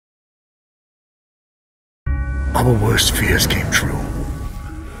Our worst fears came true.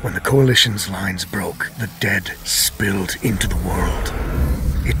 When the Coalition's lines broke, the dead spilled into the world.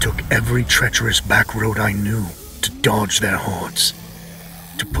 It took every treacherous back road I knew to dodge their hordes.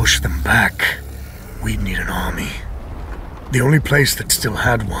 To push them back, we'd need an army. The only place that still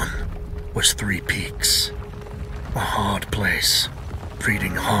had one was Three Peaks. A hard place,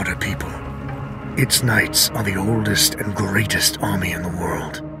 breeding harder people. Its knights are the oldest and greatest army in the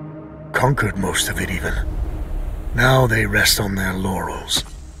world. Conquered most of it even. Now they rest on their laurels,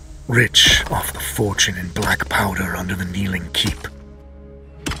 rich off the fortune in black powder under the Kneeling Keep.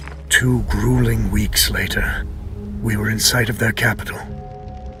 2 grueling weeks later, we were in sight of their capital,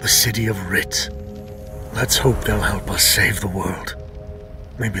 the city of Rit. Let's hope they'll help us save the world.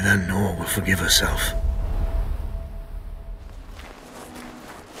 Maybe then Nor will forgive herself.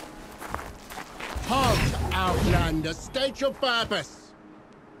 Halt, Outlander! State your purpose!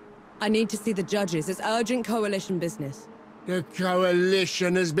 I need to see the judges. It's urgent Coalition business. The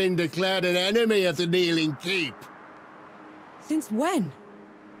Coalition has been declared an enemy of the Kneeling Keep. Since when?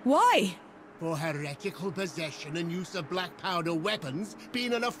 Why? For heretical possession and use of black powder weapons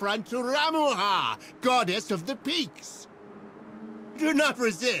being an affront to Ramuha, goddess of the peaks. Do not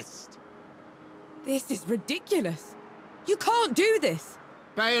resist. This is ridiculous. You can't do this.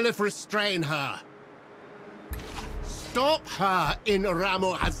 Bailiff, restrain her. Stop her in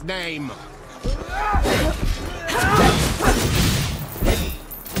Ramuha's name.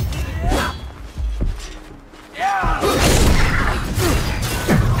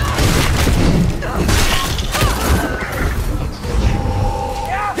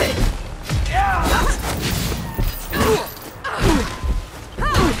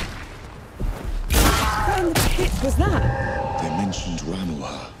 Was that? They mentioned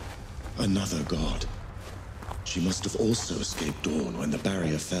Ramuha, another god. She must have also escaped Dawn when the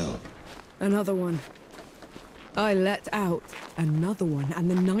barrier fell. Another one. I let out another one, and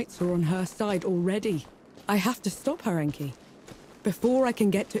the knights are on her side already. I have to stop her, Enki. Before I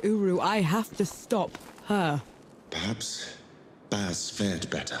can get to Uru, I have to stop her. Perhaps Baz fared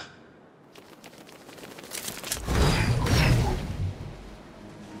better.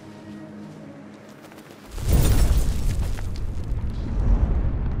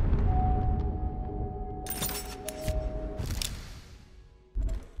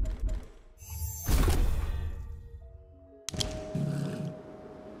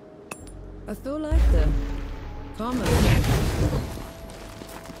 I feel like the karma.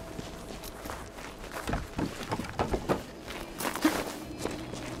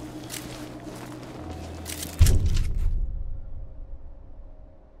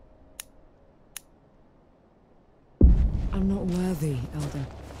 I'm not worthy, Elder.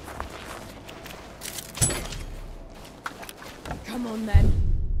 Come on, then.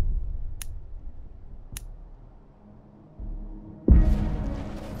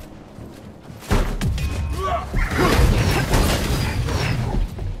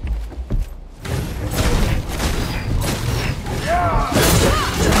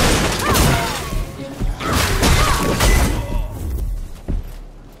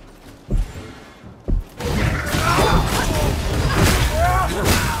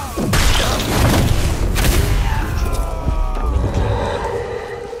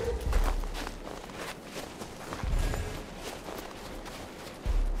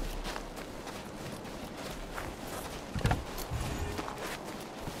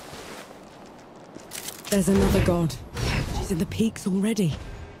 There's another god. She's in the peaks already.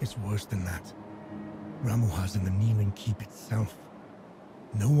 It's worse than that. Ramuha's in the Kneeling Keep itself.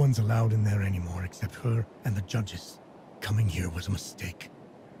 No one's allowed in there anymore except her and the judges. Coming here was a mistake.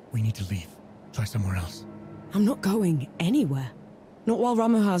 We need to leave. Try somewhere else. I'm not going anywhere. Not while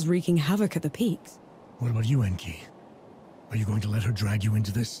Ramuha's wreaking havoc at the peaks. What about you, Enki? Are you going to let her drag you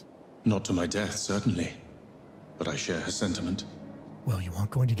into this? Not to my death, certainly. But I share her sentiment. Well, you aren't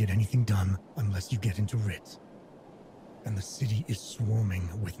going to get anything done unless you get into Rit. And the city is swarming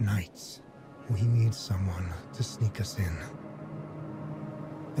with knights. We need someone to sneak us in.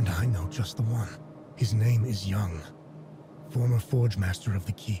 And I know just the one. His name is Young, former forge master of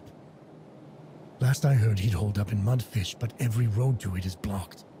the keep. Last I heard, he'd hold up in Mudfish, but every road to it is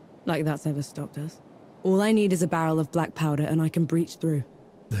blocked. Like that's ever stopped us. All I need is a barrel of black powder and I can breach through.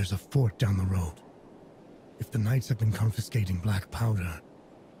 There's a fort down the road. If the knights have been confiscating black powder,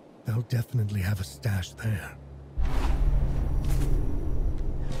 they'll definitely have a stash there.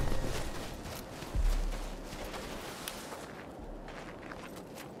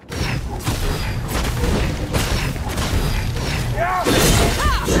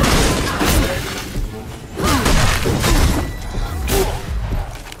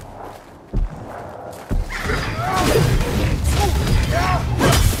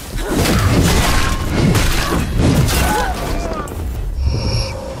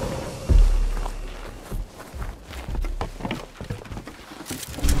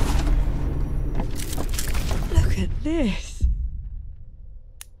 this?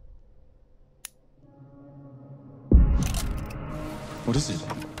 What is it?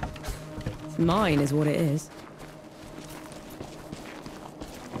 Mine is what it is.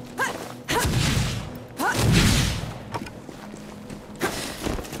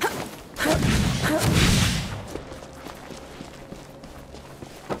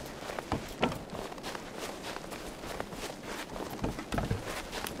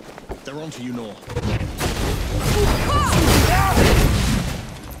 They're onto you, Nor.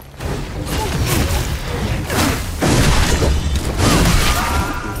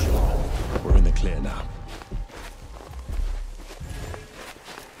 We're in the clear now.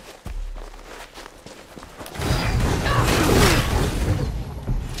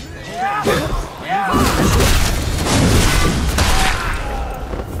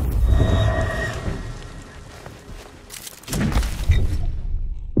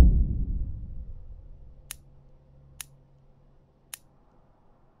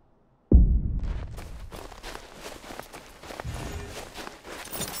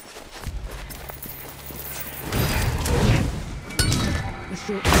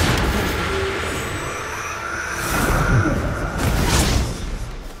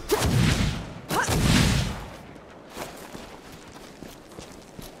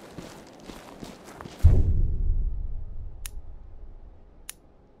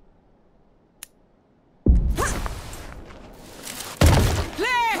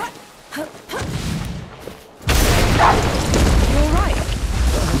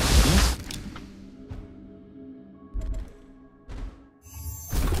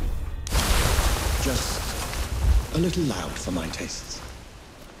 Just a little loud for my tastes.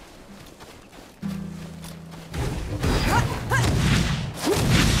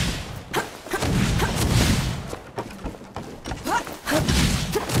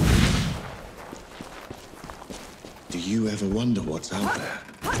 Do you ever wonder what's out there?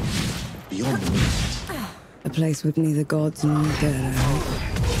 Beyond the mist? A place with neither gods nor dead, I hope.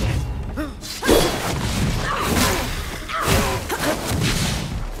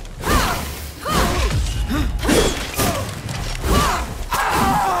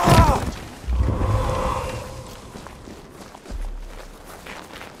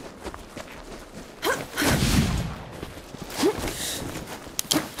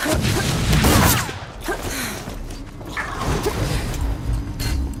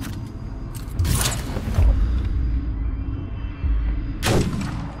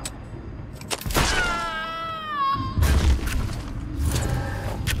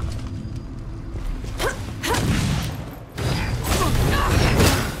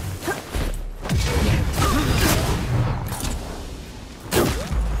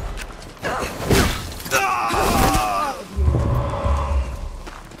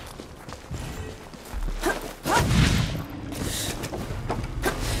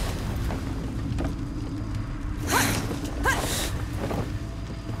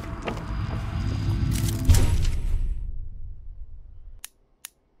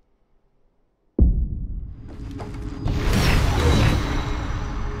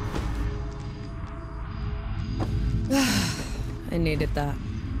 I needed that.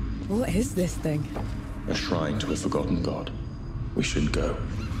 What is this thing? A shrine to a forgotten god. We should go.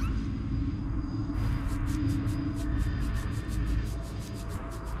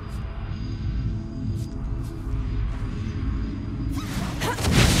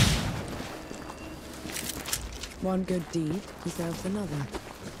 One good deed deserves another.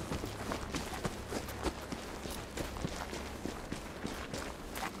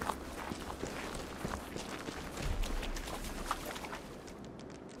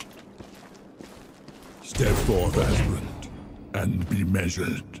 Step forth, aspirant, and be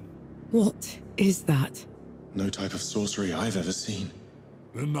measured. What is that? No type of sorcery I've ever seen.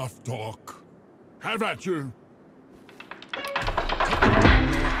 Enough talk. Have at you.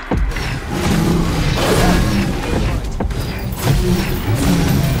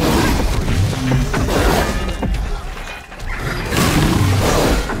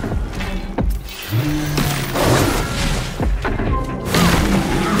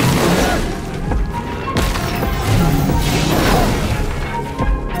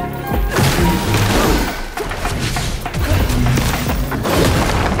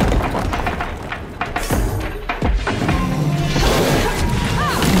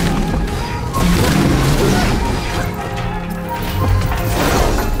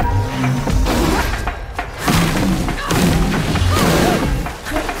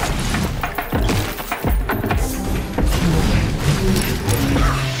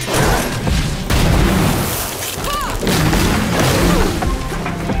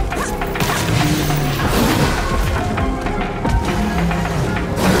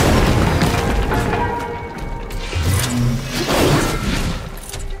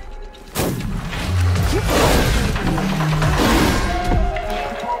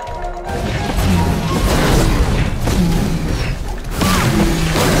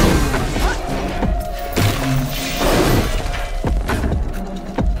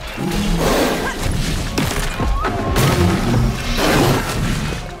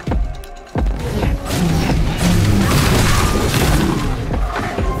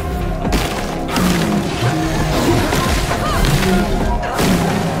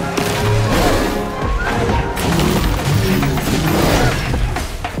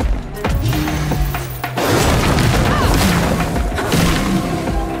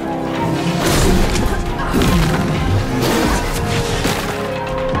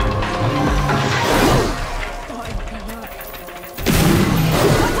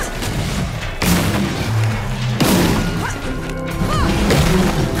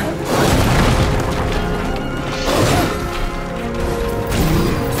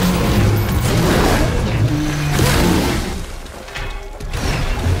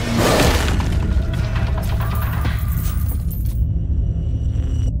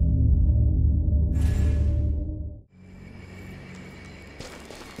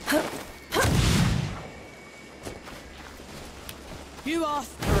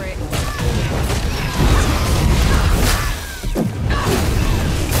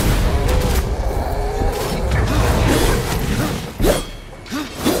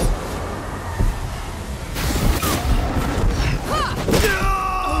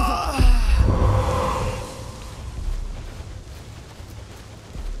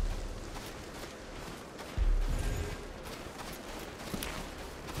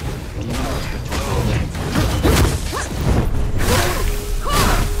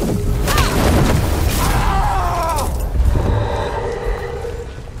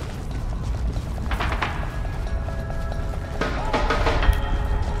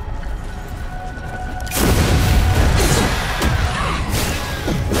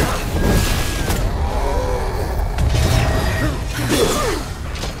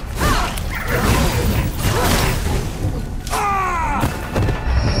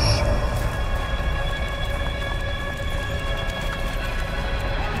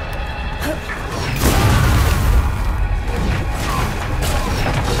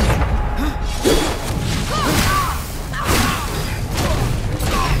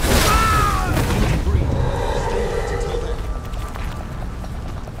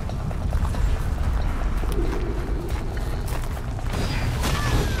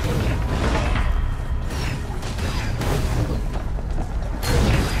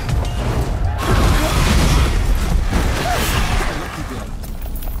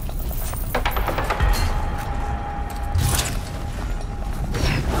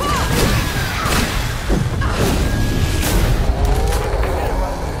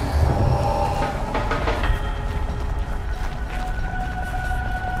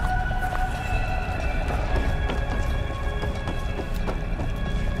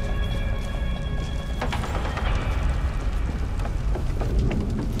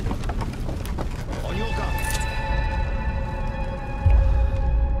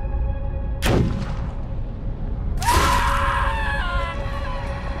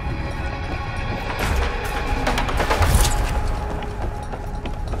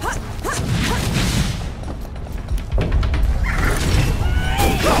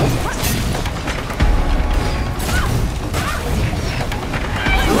 Ha!